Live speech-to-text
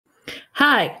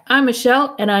Hi, I'm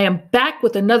Michelle, and I am back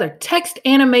with another text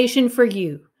animation for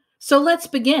you. So let's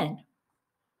begin.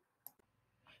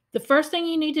 The first thing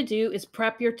you need to do is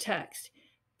prep your text.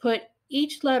 Put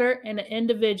each letter in an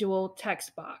individual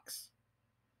text box.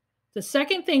 The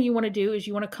second thing you want to do is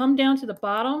you want to come down to the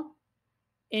bottom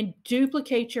and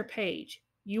duplicate your page.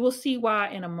 You will see why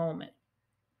in a moment.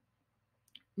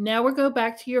 Now we'll go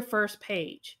back to your first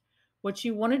page. What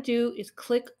you want to do is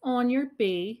click on your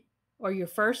B or your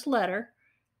first letter,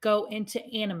 go into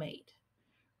animate.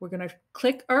 We're going to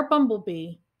click our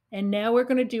bumblebee, and now we're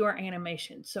going to do our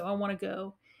animation. So I want to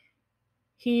go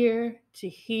here to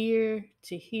here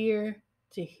to here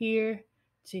to here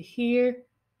to here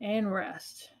and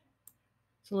rest.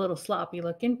 It's a little sloppy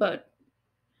looking, but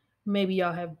maybe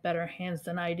y'all have better hands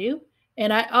than I do.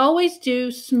 And I always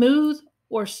do smooth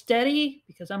or steady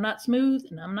because I'm not smooth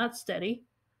and I'm not steady.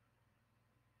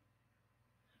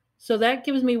 So that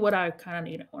gives me what I kind of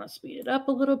need. I want to speed it up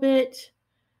a little bit.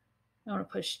 I want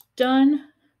to push done.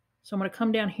 So I'm going to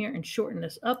come down here and shorten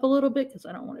this up a little bit because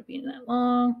I don't want it being that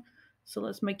long. So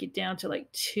let's make it down to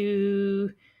like 2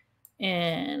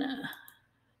 and a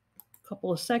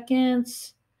couple of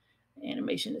seconds.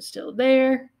 Animation is still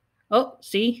there. Oh,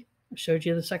 see, I showed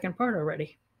you the second part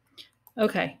already.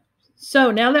 Okay,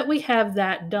 so now that we have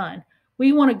that done,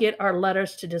 we want to get our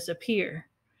letters to disappear.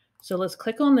 So let's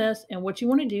click on this, and what you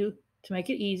want to do to make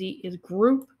it easy is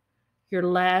group your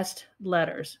last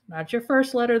letters, not your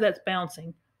first letter that's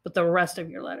bouncing, but the rest of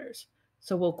your letters.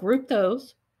 So we'll group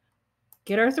those,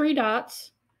 get our 3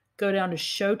 dots, go down to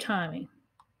show timing.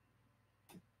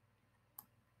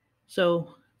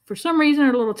 So for some reason,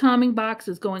 our little timing box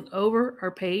is going over our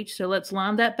page. So let's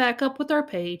line that back up with our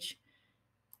page,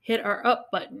 hit our up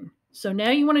button. So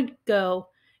now you want to go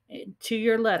to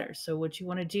your letters. So what you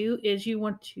want to do is you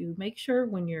want to make sure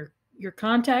when your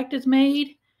contact is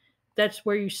made, that's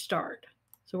where you start.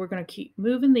 So we're going to keep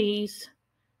moving these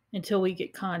until we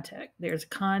get contact. There's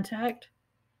contact.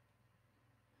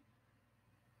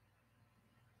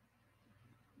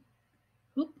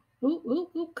 Oop, oop,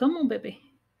 oop, oop. Come on, baby.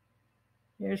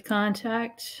 There's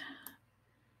contact.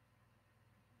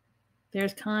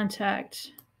 There's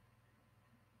contact.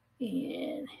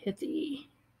 And hit the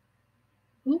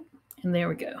oop, and there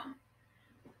we go.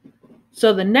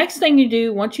 So the next thing you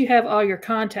do once you have all your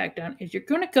contact done is you're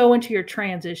going to go into your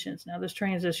transitions. Now this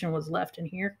transition was left in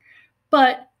here,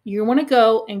 but you want to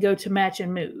go to match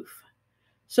and move.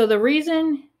 So the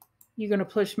reason you're going to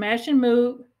push match and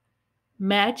move,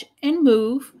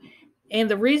 and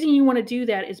the reason you want to do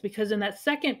that is because in that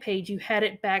second page you had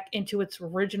it back into its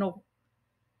original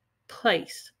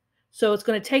place. So it's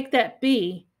going to take that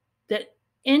B that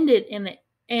ended in the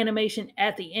animation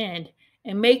at the end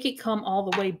and make it come all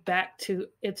the way back to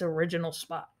its original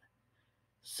spot.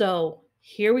 So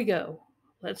here we go.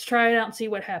 Let's try it out and see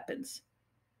what happens.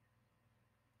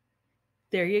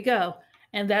 There you go.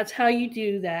 And that's how you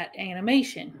do that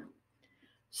animation.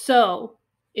 So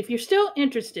if you're still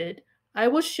interested, I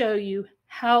will show you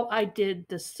how I did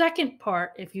the second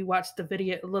part. If you watched the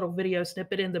video, a little video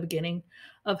snippet in the beginning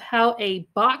of how a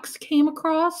box came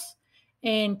across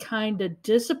and kind of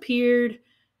disappeared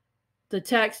the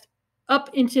text up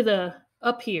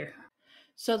here.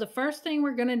 So the first thing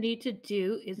we're going to need to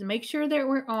do is make sure that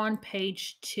we're on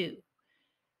page 2.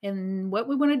 And what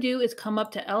we want to do is come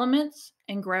up to elements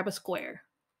and grab a square.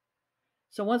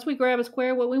 So once we grab a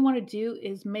square, what we want to do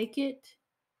is make it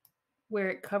where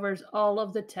it covers all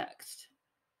of the text.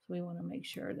 So we want to make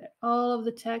sure that all of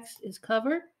the text is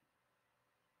covered.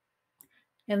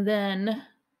 And then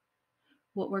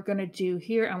what we're going to do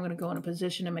here, I'm going to go in a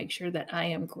position to make sure that I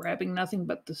am grabbing nothing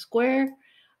but the square.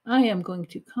 I am going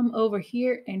to come over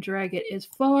here and drag it as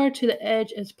far to the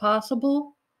edge as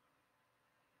possible.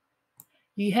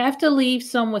 You have to leave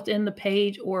some within the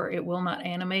page or it will not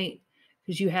animate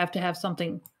because you have to have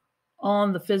something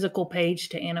on the physical page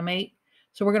to animate.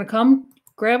 So we're going to come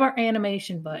grab our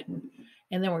animation button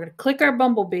and then we're going to click our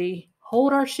bumblebee,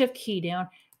 hold our shift key down.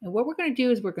 And what we're going to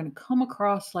do is we're going to come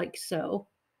across like so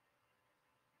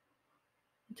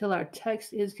until our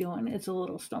text is going. It's a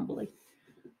little stumbly.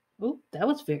 Oh, that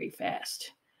was very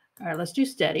fast. All right, let's do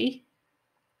steady.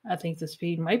 I think the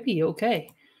speed might be okay.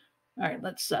 All right,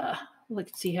 let's look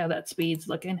and see how that speed's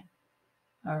looking.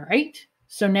 All right,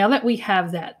 so now that we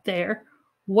have that there,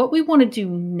 what we want to do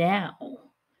now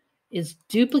is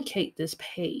duplicate this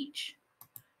page.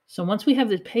 So once we have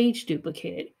this page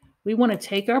duplicated, we want to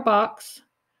take our box.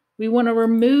 We want to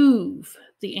remove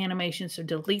the animation, so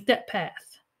delete that path.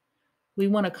 We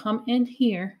want to come in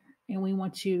here and we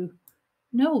want to,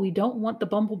 no, we don't want the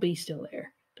bumblebee still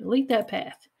there. Delete that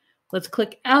path. Let's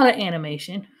click out of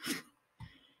animation.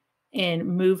 and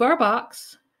move our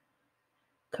box,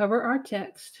 cover our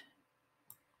text.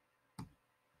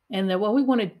 And then what we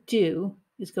want to do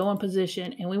is go in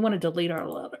position and we want to delete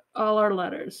all our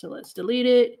letters. So let's delete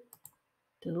it,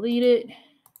 delete it,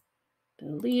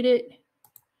 delete it,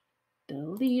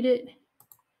 delete it,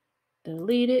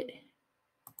 delete it,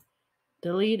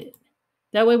 delete it.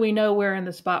 That way we know we're in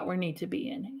the spot we need to be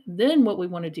in. Then what we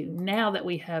want to do, now that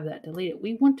we have that deleted,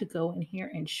 we want to go in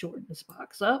here and shorten this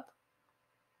box up,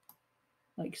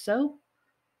 like so.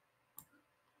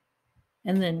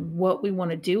 And then what we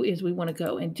want to do is we want to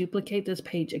go and duplicate this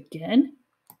page again.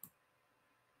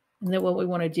 And then what we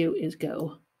want to do is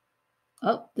go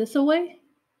up this way.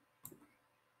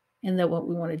 And then what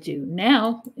we want to do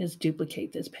now is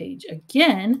duplicate this page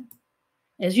again.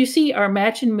 As you see, our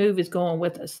match and move is going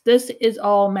with us. This is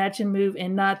all match and move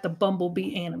and not the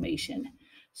bumblebee animation.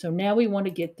 So now we want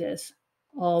to get this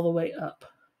all the way up.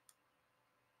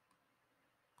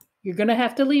 You're going to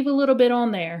have to leave a little bit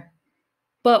on there,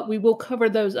 but we will cover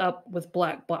those up with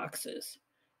black boxes.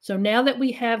 So now that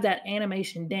we have that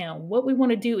animation down, what we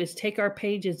want to do is take our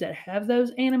pages that have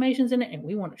those animations in it and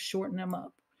we want to shorten them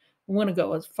up. We want to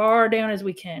go as far down as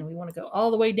we can. We want to go all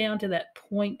the way down to that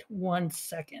 0.1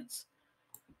 seconds.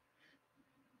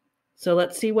 So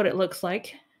let's see what it looks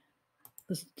like.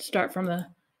 Let's start from the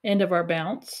end of our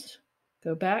bounce.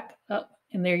 Go back, up,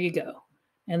 and there you go.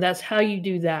 And that's how you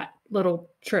do that little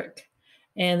trick.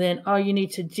 And then all you need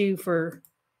to do for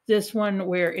this one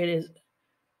where it is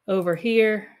over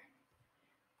here,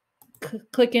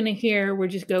 click into here, we're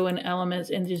just go in elements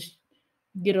and just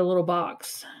get a little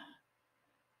box.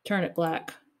 Turn it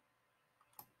black.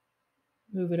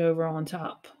 Move it over on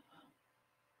top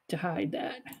to hide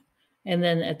that. And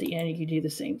then at the end, you can do the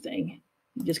same thing.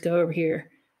 You just go over here,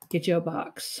 get you a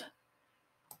box,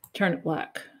 turn it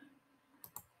black,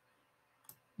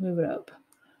 move it up,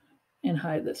 and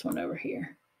hide this one over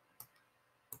here.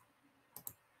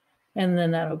 And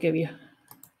then that'll give you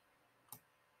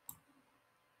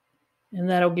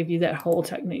that whole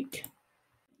technique.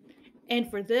 And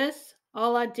for this,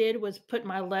 all I did was put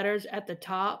my letters at the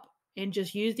top and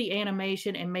just use the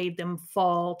animation and made them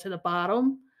fall to the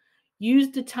bottom.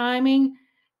 Used the timing,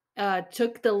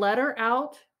 took the letter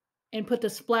out and put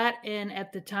the splat in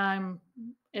at the time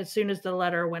as soon as the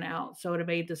letter went out. So it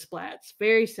made the splats.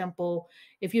 Very simple.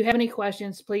 If you have any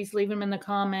questions, please leave them in the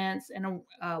comments and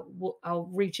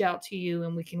I'll reach out to you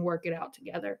and we can work it out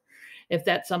together if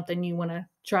that's something you want to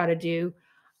try to do.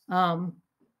 Other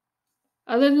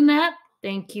than that,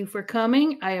 thank you for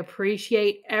coming. I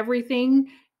appreciate everything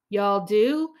y'all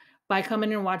do by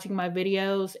coming and watching my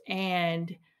videos.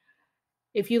 And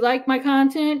if you like my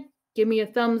content, give me a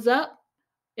thumbs up.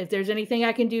 If there's anything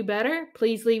I can do better,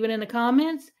 please leave it in the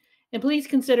comments. And please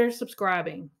consider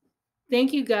subscribing.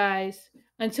 Thank you guys.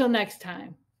 Until next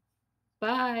time.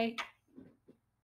 Bye.